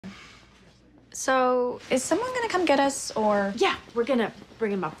So, is someone gonna come get us, or? Yeah, we're gonna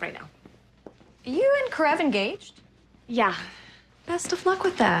bring him up right now. You and Karev engaged? Yeah. Best of luck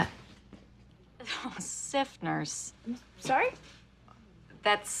with that. Oh, SIF nurse. Sorry?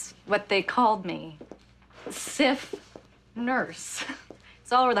 That's what they called me. SIF nurse.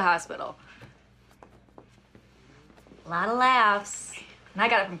 It's all over the hospital. A lot of laughs. And I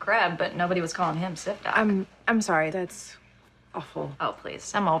got it from Kreb, but nobody was calling him SIF doc. I'm sorry, that's awful. Oh,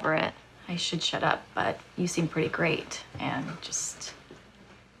 please, I'm over it. I should shut up, but you seem pretty great. And just,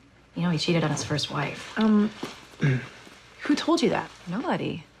 you know, he cheated on his first wife. Who told you that?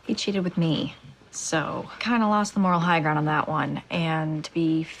 Nobody. He cheated with me. So, kind of lost the moral high ground on that one. And to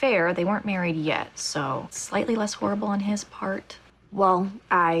be fair, they weren't married yet, so slightly less horrible on his part. Well,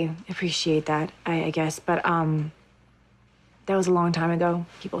 I appreciate that, I guess, but that was a long time ago.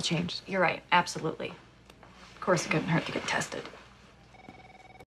 People changed. You're right, absolutely. Of course, it couldn't hurt to get tested.